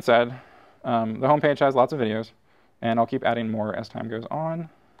 so that being said, the homepage has lots of videos, and I'll keep adding more as time goes on.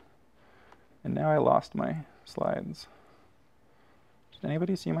 And now I lost my slides. Did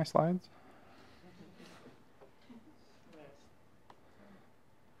anybody see my slides?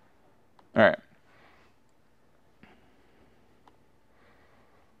 All right.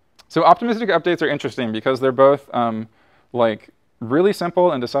 So optimistic updates are interesting because they're both like really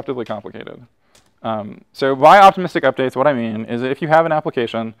simple and deceptively complicated. So by optimistic updates, what I mean is if you have an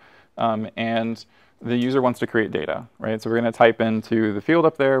application and the user wants to create data, right? So we're going to type into the field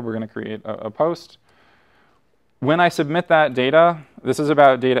up there, we're going to create a post. when I submit that data, this is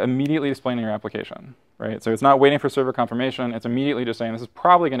about data immediately displaying in your application, right? So it's not waiting for server confirmation. It's immediately just saying, this is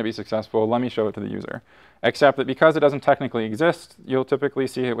probably going to be successful. Let me show it to the user. Except that because it doesn't technically exist, you'll typically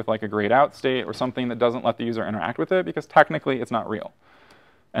see it with like a grayed out state or something that doesn't let the user interact with it because technically it's not real.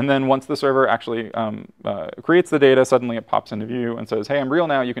 And then once the server actually creates the data, suddenly it pops into view and says, hey, I'm real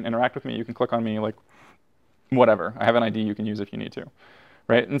now. You can interact with me. You can click on me, like whatever. I have an ID you can use if you need to.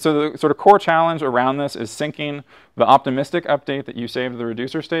 Right? And so the sort of core challenge around this is syncing the optimistic update that you saved to the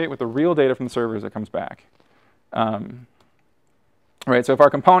reducer state with the real data from the server as it comes back. Right? So if our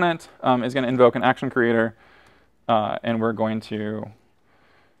component is going to invoke an action creator, and we're going to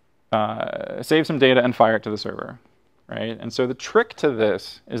save some data and fire it to the server. Right? And so the trick to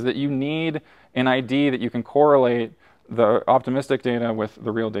this is that you need an ID that you can correlate the optimistic data with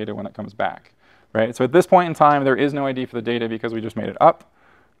the real data when it comes back. Right? So at this point in time, there is no ID for the data because we just made it up.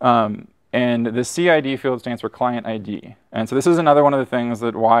 And the CID field stands for client ID. And so this is another one of the things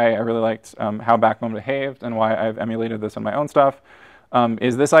that why I really liked how Backbone behaved and why I've emulated this in my own stuff,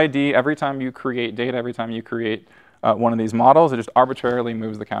 is this ID, every time you create data, every time you create one of these models, it just arbitrarily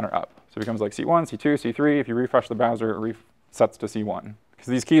moves the counter up. So it becomes like C1, C2, C3. If you refresh the browser, it resets to C1. Because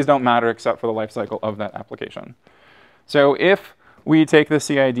these keys don't matter except for the lifecycle of that application. So if we take the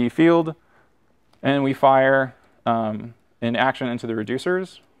CID field and we fire an action into the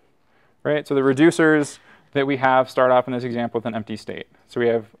reducers, right? So the reducers that we have start off in this example with an empty state. So we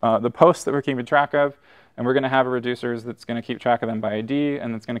have the posts that we're keeping track of, and we're going to have a reducers that's going to keep track of them by ID,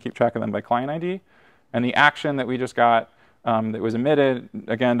 and that's going to keep track of them by client ID. And the action that we just got that was emitted,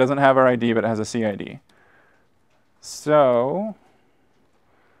 again, doesn't have our ID, but it has a CID. So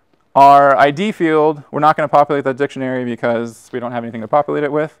our ID field, we're not going to populate that dictionary because we don't have anything to populate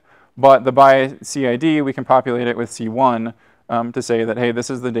it with. But the by CID, we can populate it with C1 to say that, hey,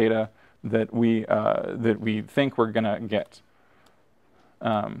 this is the data that we think we're going to get.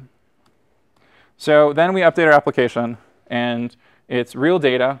 So then we update our application, and it's real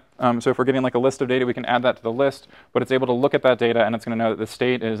data. So if we're getting like a list of data, we can add that to the list. But it's able to look at that data, and it's going to know that the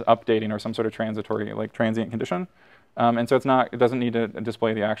state is updating or some sort of transitory, like transient condition. And so it doesn't need to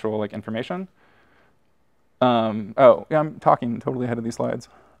display the actual like information. Oh, yeah, I'm talking totally ahead of these slides.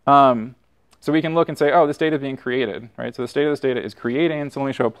 So we can look and say, oh, this data is being created, right? So the state of this data is creating, so let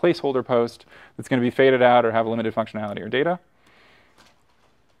me show a placeholder post that's going to be faded out or have limited functionality or data.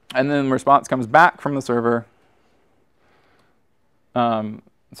 And then the response comes back from the server. So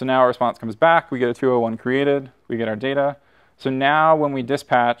now our response comes back. We get a 201 created. We get our data. So now when we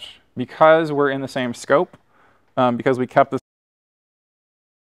dispatch, because we're in the same scope, because we kept this,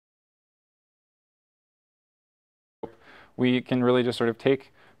 we can really just sort of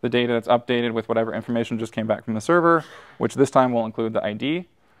take the data that's updated with whatever information just came back from the server, which this time will include the ID.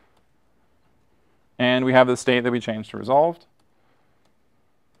 And we have the state that we changed to resolved.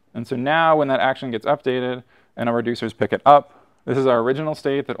 And so now when that action gets updated and our reducers pick it up, this is our original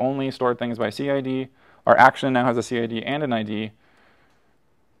state that only stored things by CID. Our action now has a CID and an ID.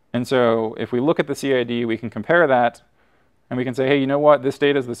 And so if we look at the CID, we can compare that, and we can say, hey, you know what? This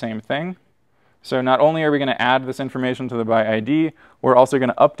data is the same thing. So not only are we going to add this information to the by ID, we're also going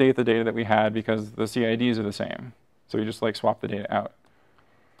to update the data that we had because the CIDs are the same. So we just like swap the data out.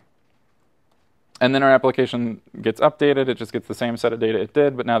 And then our application gets updated. It just gets the same set of data it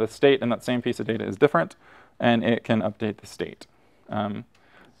did, but now the state in that same piece of data is different, and it can update the state. CID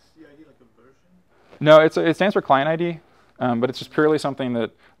like a version? No, it stands for client ID, but it's just purely something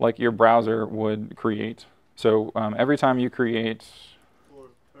that like your browser would create. So every time you create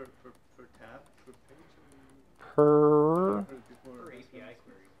Per tab, per page? per API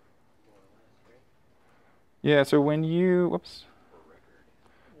query. yeah. So when you whoops.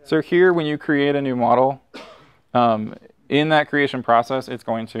 So here, when you create a new model, in that creation process, it's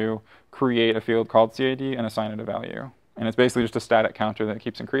going to create a field called CID and assign it a value. And it's basically just a static counter that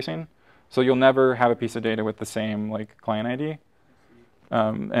keeps increasing. So you'll never have a piece of data with the same like client ID.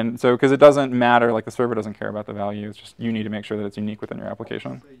 And so, because it doesn't matter, like the server doesn't care about the value. It's just you need to make sure that it's unique within your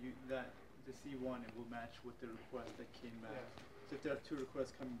application. So the C1, it will match with the request that came back. So if there are two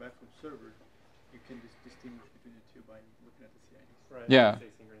requests coming back from server, you can just distinguish between the two by looking at the CIDs. Right. Yeah.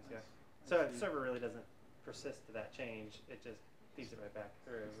 Yeah. So the server really doesn't persist to that change. It just feeds it right back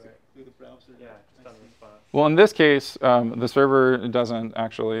through. Right. Through the browser. Yeah, just on the response. Well, in this case, the server doesn't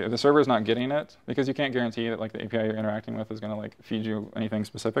actually, the server is not getting it because you can't guarantee that like the API you're interacting with is going to like feed you anything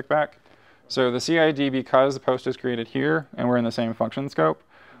specific back. So the CID, because the post is created here and we're in the same function scope,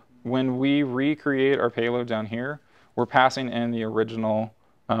 when we recreate our payload down here, we're passing in the original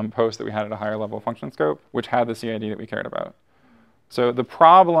post that we had at a higher level function scope, which had the CID that we cared about. So the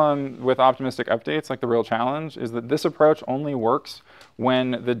problem with optimistic updates, like the real challenge, is that this approach only works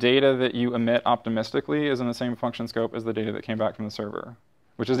when the data that you emit optimistically is in the same function scope as the data that came back from the server,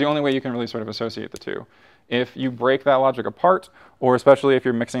 which is the only way you can really sort of associate the two. If you break that logic apart, or especially if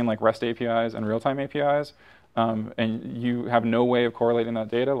you're mixing like REST APIs and real-time APIs, and you have no way of correlating that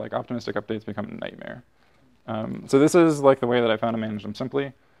data, like optimistic updates become a nightmare. So this is like the way that I found to manage them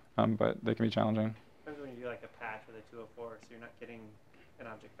simply, but they can be challenging. Depends when you do like a patch with a 204, so you're not getting an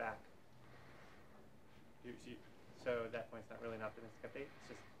object back. So at that point, it's not really an optimistic update.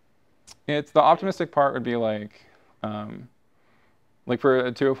 It's just The optimistic part would be like for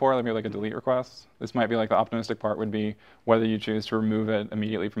a 204, that'd be like a delete request. This might be like the optimistic part would be whether you choose to remove it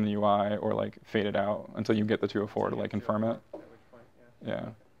immediately from the UI or like fade it out until you get the 204 to like confirm it. at which point, Yeah.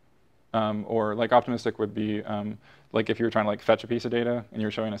 Or like optimistic would be like if you were trying to like fetch a piece of data and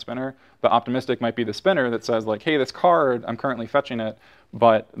you're showing a spinner, the optimistic might be the spinner that says like, hey, this card, I'm currently fetching it,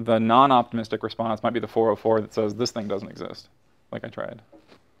 but the non-optimistic response might be the 404 that says this thing doesn't exist, like I tried.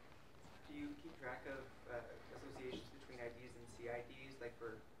 Do you keep track of associations between IDs and CIDs, like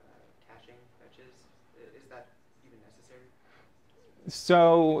for caching fetches? Is that even necessary?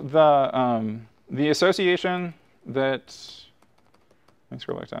 So the association that, let me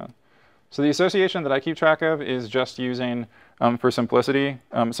scroll back down. So the association that I keep track of is just using, for simplicity,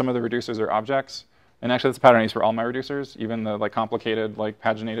 some of the reducers are objects. And actually, that's a pattern I use for all my reducers, even the like complicated, like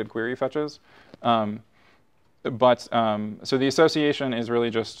paginated query fetches. So the association is really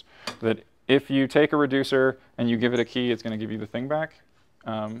just that if you take a reducer and you give it a key, it's going to give you the thing back.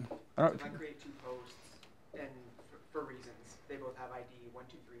 So if I create two posts, and for reasons, they both have ID 1,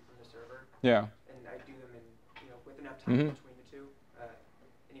 2, 3 from the server. Yeah. And I do them in, with enough time between the two.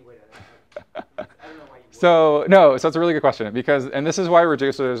 Any way to, I don't know why you would. So it's a really good question and this is why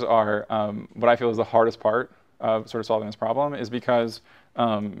reducers are what I feel is the hardest part of sort of solving this problem is because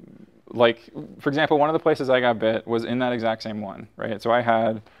like, for example, one of the places I got bit was in that exact same one, right? So I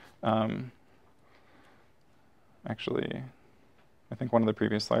had, actually, I think one of the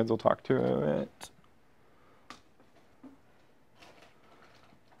previous slides will talk to it.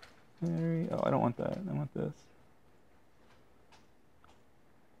 I don't want that. I want this.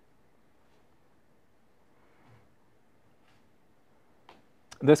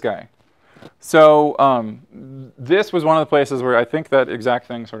 This guy. So this was one of the places where I think that exact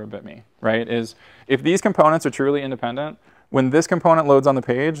thing sort of bit me, right? Is if these components are truly independent, when this component loads on the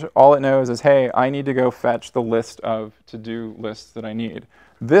page, all it knows is, hey, I need to go fetch the list of to-do lists that I need.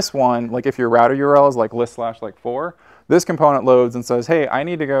 This one, like if your router URL is like list/4, this component loads and says, hey, I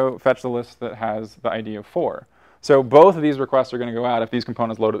need to go fetch the list that has the ID of 4. So both of these requests are going to go out if these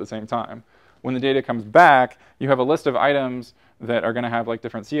components load at the same time. When the data comes back, you have a list of items that are going to have like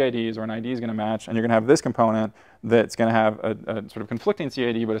different CIDs, or an ID is going to match, and you're going to have this component that's going to have a sort of conflicting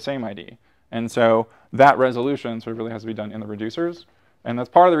CID but a same ID. And so that resolution sort of really has to be done in the reducers. And that's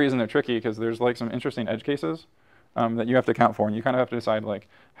part of the reason they're tricky, because there's like some interesting edge cases that you have to account for, and you kind of have to decide like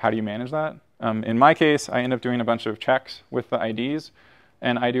how do you manage that. In my case, I end up doing a bunch of checks with the IDs,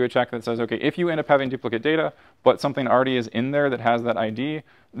 and I do a check that says, okay, if you end up having duplicate data, but something already is in there that has that ID,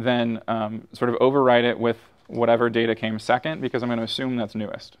 then sort of override it with whatever data came second, because I'm going to assume that's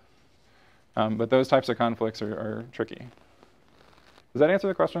newest. But those types of conflicts are tricky. Does that answer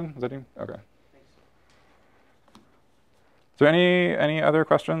the question? Okay. So any other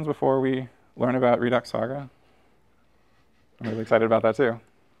questions before we learn about Redux Saga? I'm really excited about that too.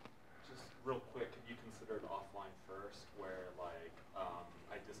 Just real quick, could you consider it offline first, where like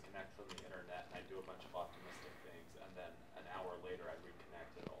I disconnect from the internet and I do a bunch of optimistic things, and then an hour later I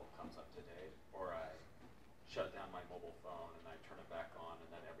reconnect and it all comes up to date, or I shut down my mobile phone and I turn it back on and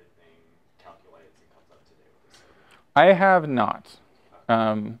then everything calculates and comes up to date with the server? I have not.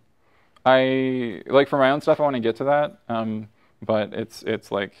 I like for my own stuff I want to get to that, but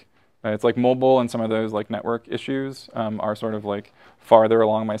it's like mobile and some of those like network issues are sort of like farther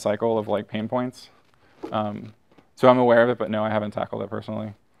along my cycle of like pain points. So I'm aware of it, but no, I haven't tackled it personally.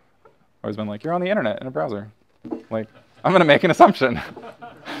 I've always been like, you're on the internet in a browser. Like, I'm going to make an assumption.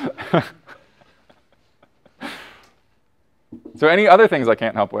 So any other things I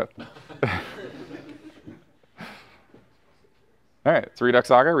can't help with? All right, it's Redux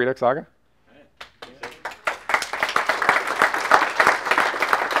Saga, Redux Saga.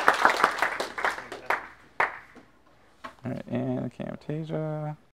 All right, and Camtasia.